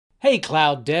Hey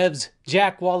Cloud Devs,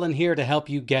 Jack Wallen here to help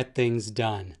you get things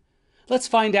done. Let's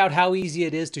find out how easy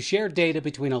it is to share data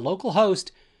between a local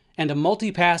host and a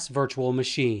Multipass virtual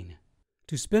machine.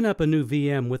 To spin up a new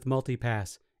VM with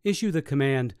Multipass, issue the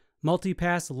command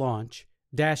multipass launch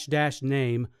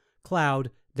 --name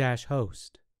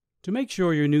cloud-host. To make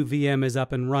sure your new VM is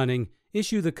up and running,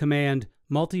 issue the command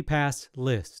multipass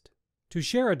list. To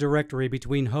share a directory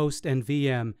between host and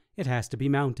VM, it has to be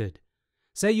mounted.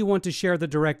 Say you want to share the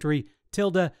directory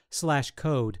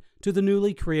 ~/code to the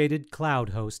newly created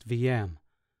cloud host VM.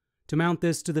 To mount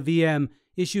this to the VM,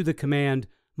 issue the command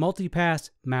multipass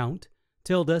mount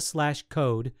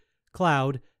 ~/code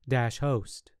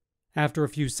cloud-host. After a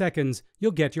few seconds,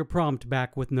 you'll get your prompt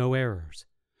back with no errors.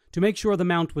 To make sure the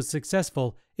mount was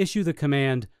successful, issue the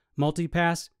command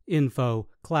multipass info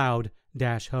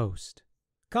cloud-host.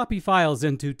 Copy files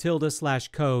into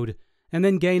 ~/code and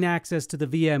then gain access to the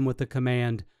VM with the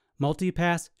command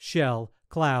multipass shell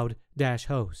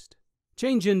cloud-host.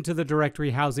 Change into the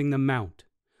directory housing the mount,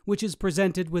 which is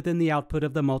presented within the output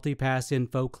of the multipass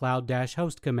info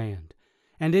cloud-host command,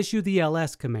 and issue the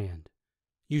ls command.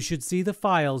 You should see the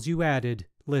files you added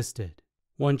listed.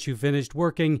 Once you've finished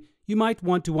working, you might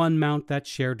want to unmount that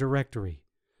shared directory.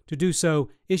 To do so,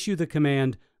 issue the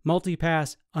command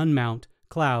multipass unmount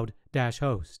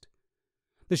cloud-host.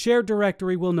 The shared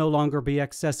directory will no longer be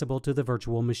accessible to the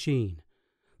virtual machine.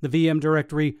 The VM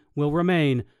directory will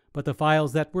remain, but the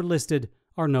files that were listed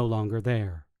are no longer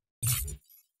there.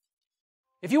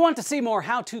 If you want to see more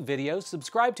how-to videos,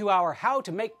 subscribe to our How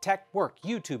to Make Tech Work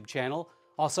YouTube channel.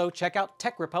 Also, check out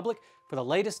Tech Republic for the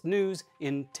latest news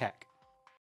in tech.